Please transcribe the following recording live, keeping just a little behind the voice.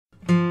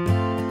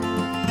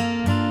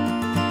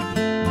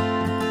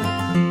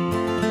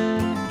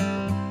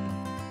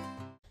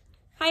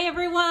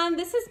everyone,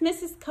 this is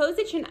Mrs.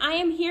 Kozich and I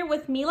am here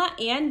with Mila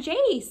and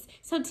Jace.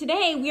 So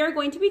today we are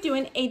going to be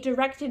doing a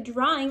directed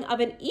drawing of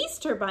an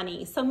Easter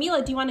bunny. So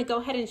Mila, do you want to go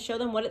ahead and show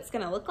them what it's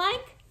going to look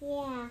like?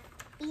 Yeah,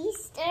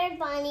 Easter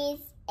bunny's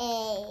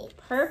egg.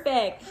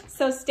 Perfect.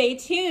 So stay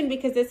tuned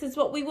because this is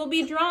what we will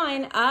be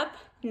drawing up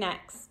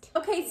next.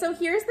 Okay, so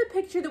here's the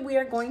picture that we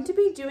are going to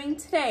be doing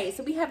today.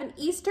 So we have an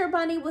Easter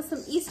bunny with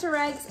some Easter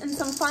eggs and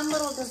some fun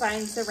little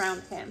designs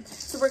around him.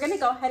 So we're going to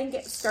go ahead and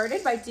get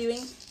started by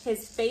doing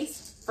his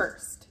face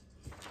first.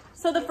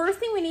 So the first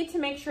thing we need to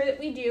make sure that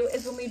we do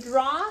is when we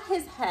draw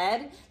his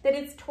head, that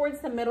it's towards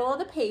the middle of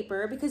the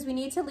paper because we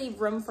need to leave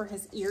room for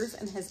his ears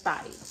and his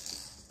body.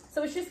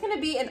 So it's just going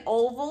to be an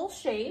oval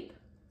shape.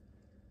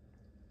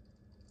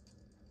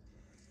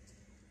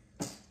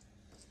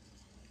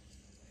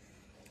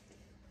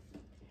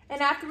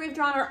 And after we've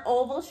drawn our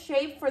oval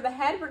shape for the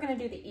head, we're going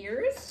to do the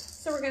ears.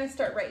 So we're going to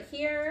start right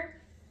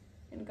here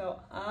and go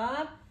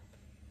up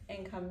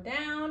and come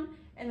down.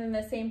 And then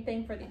the same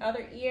thing for the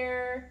other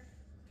ear,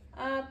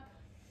 up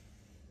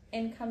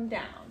and come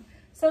down.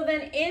 So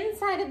then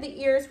inside of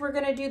the ears, we're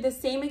going to do the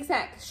same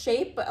exact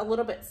shape, but a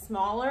little bit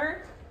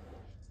smaller.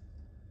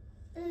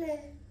 Good,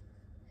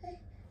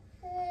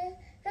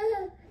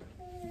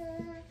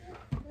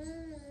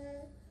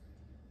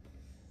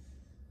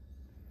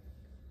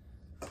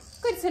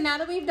 so now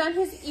that we've done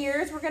his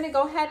ears, we're gonna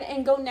go ahead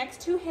and go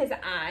next to his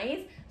eyes.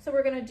 So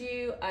we're gonna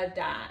do a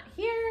dot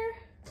here,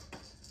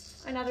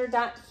 another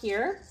dot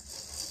here,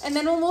 and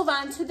then we'll move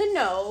on to the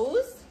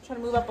nose. Try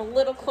to move up a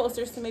little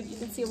closer so maybe you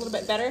can see a little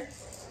bit better.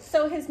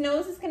 So his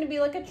nose is gonna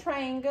be like a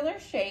triangular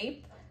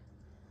shape.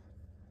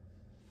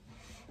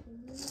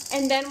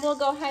 And then we'll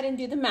go ahead and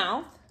do the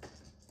mouth.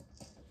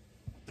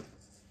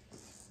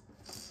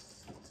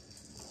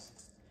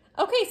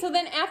 Okay, so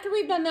then after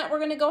we've done that, we're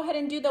gonna go ahead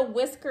and do the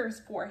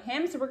whiskers for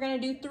him. So we're gonna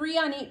do 3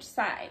 on each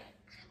side.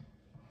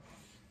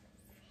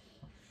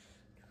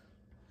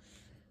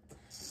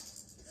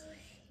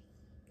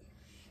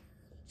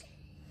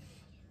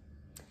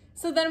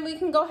 So then we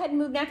can go ahead and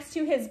move next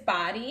to his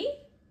body.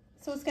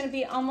 So it's gonna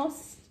be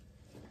almost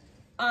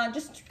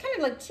just kind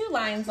of like 2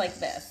 lines like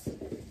this.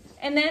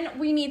 And then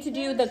we need to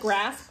do the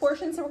grass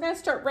portion. So we're gonna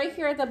start right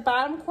here at the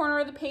bottom corner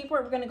of the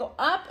paper. We're gonna go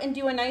up and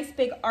do a nice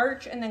big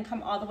arch and then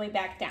come all the way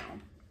back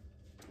down.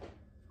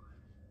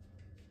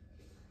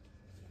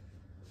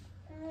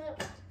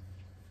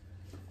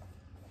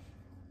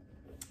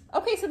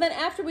 Okay, so then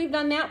after we've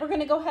done that, we're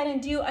gonna go ahead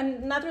and do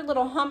another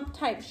little hump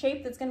type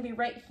shape that's gonna be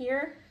right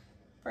here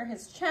for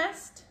his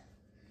chest.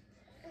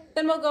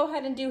 Then we'll go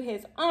ahead and do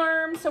his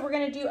arm. So we're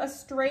gonna do a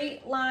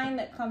straight line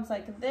that comes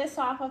like this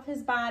off of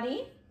his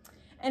body.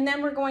 And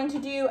then we're going to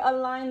do a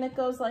line that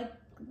goes like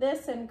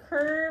this and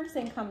curves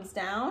and comes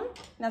down. And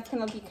that's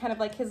gonna be kind of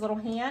like his little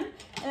hand.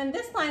 And then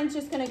this line is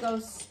just gonna go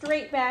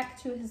straight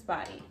back to his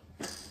body.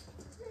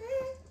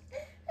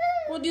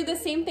 We'll do the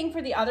same thing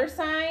for the other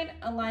side.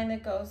 A line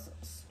that goes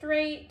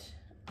straight,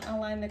 a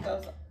line that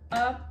goes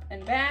up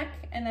and back,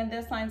 and then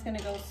this line's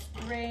gonna go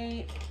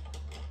straight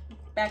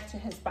back to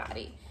his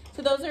body.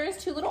 So those are his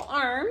 2 little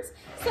arms.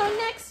 So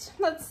next,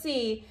 let's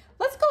see.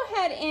 Let's go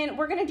ahead and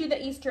we're gonna do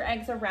the Easter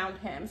eggs around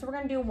him. So we're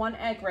gonna do 1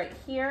 egg right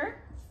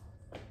here.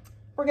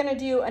 We're gonna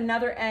do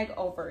another egg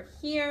over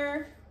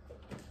here.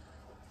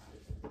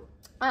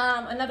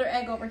 Another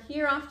egg over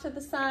here off to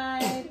the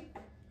side.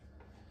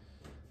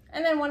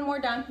 And then 1 more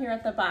down here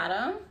at the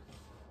bottom.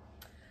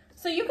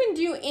 So you can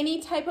do any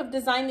type of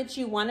design that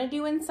you wanna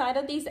do inside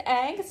of these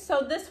eggs.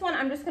 So this one,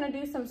 I'm just gonna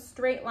do some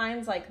straight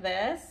lines like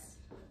this.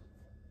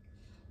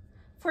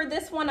 For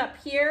this one up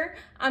here,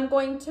 I'm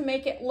going to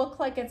make it look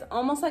like it's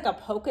almost like a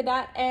polka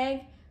dot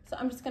egg. So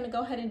I'm just gonna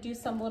go ahead and do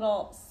some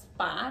little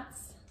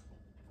spots.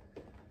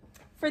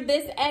 For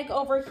this egg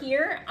over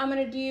here, I'm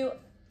gonna do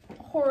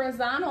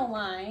horizontal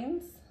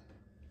lines.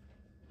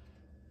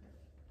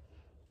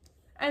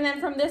 And then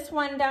from this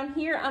one down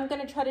here, I'm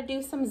gonna try to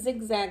do some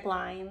zigzag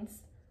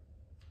lines.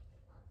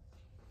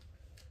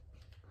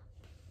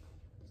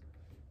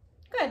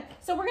 Good,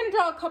 so we're gonna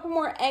draw a couple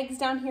more eggs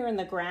down here in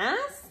the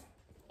grass.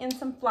 And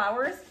some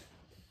flowers.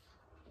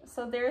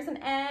 So there's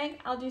an egg.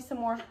 I'll do some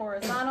more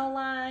horizontal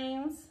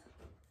lines.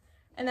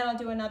 And then I'll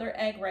do another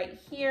egg right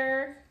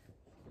here.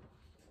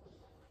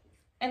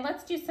 And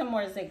let's do some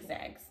more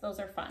zigzags. Those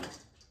are fun.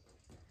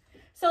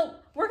 So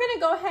we're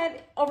gonna go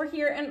ahead over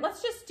here and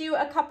let's just do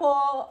a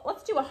couple,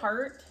 let's do a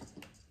heart.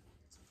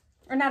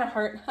 Or not a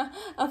heart,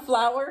 a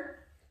flower.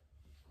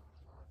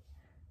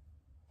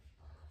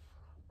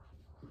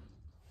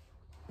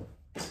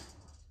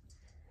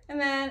 And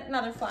then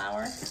another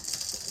flower.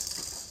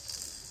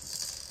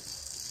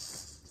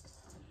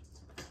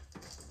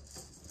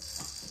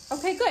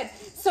 Okay, good.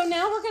 So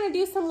now we're gonna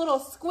do some little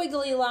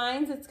squiggly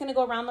lines. It's gonna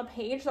go around the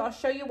page, so I'll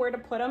show you where to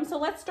put them. So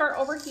let's start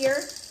over here.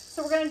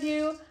 So we're gonna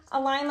do a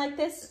line like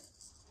this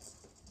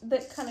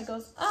that kind of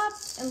goes up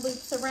and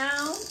loops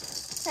around.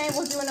 Okay,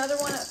 we'll do another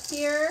one up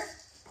here.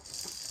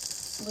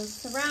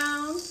 Loops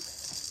around,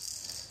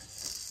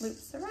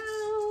 loops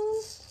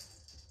around.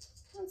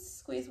 Let's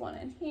squeeze one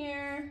in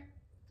here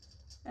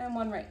and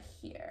one right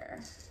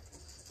here.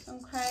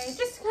 Okay,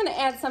 just to kind of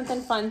add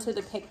something fun to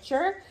the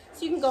picture.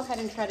 So you can go ahead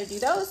and try to do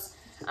those.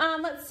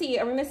 Let's see,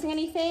 are we missing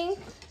anything?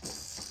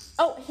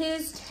 Oh,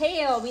 his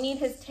tail, we need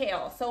his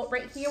tail. So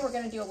right here, we're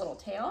gonna do a little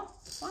tail.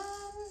 1,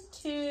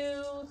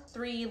 2,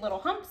 3 little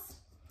humps.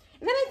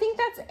 And then I think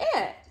that's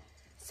it.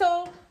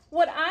 So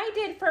what I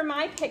did for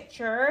my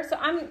picture, so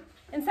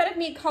instead of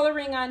me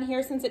coloring on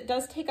here, since it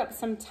does take up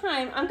some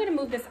time, I'm gonna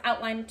move this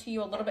outline to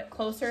you a little bit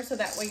closer so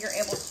that way you're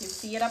able to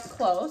see it up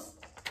close.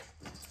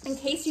 In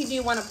case you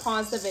do wanna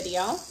pause the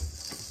video.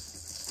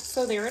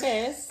 So there it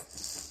is.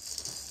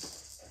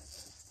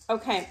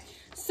 Okay,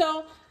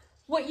 so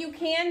what you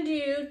can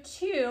do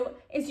too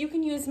is you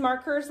can use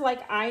markers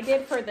like I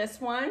did for this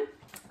one.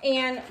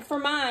 And for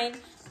mine,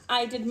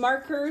 I did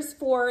markers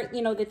for,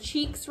 you know, the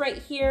cheeks right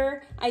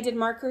here. I did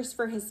markers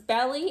for his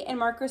belly and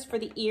markers for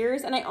the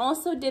ears. And I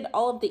also did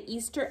all of the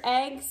Easter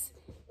eggs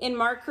in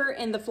marker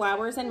and the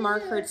flowers in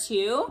marker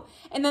too.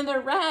 And then the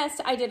rest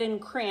I did in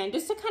crayon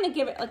just to kind of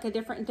give it like a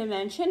different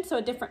dimension, so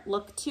a different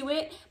look to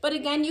it. But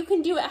again, you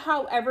can do it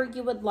however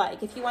you would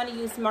like. If you want to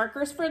use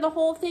markers for the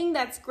whole thing,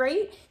 that's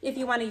great. If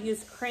you want to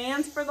use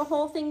crayons for the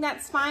whole thing,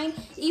 that's fine.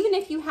 Even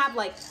if you have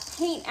like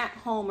paint at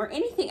home or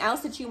anything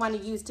else that you want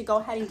to use to go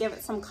ahead and give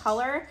it some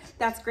color,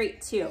 that's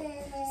great too.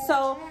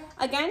 So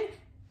again,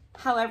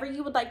 however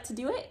you would like to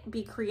do it,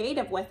 be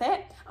creative with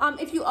it.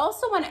 If you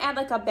also want to add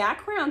like a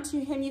background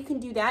to him, you can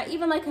do that.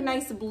 Even like a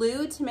nice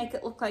blue to make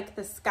it look like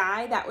the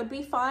sky, that would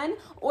be fun.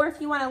 Or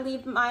if you want to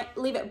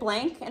leave it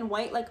blank and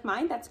white like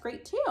mine, that's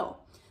great too.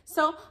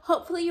 So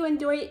hopefully you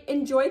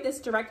enjoyed this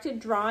directed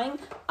drawing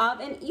of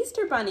an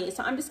Easter bunny.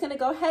 So I'm just going to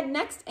go ahead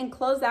next and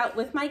close out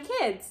with my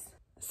kids.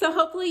 So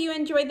hopefully you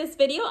enjoyed this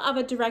video of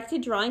a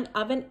directed drawing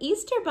of an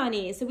Easter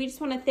bunny. So we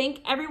just want to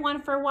thank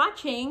everyone for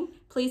watching.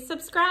 Please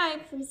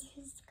subscribe. Please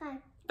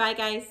subscribe. Bye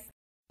guys.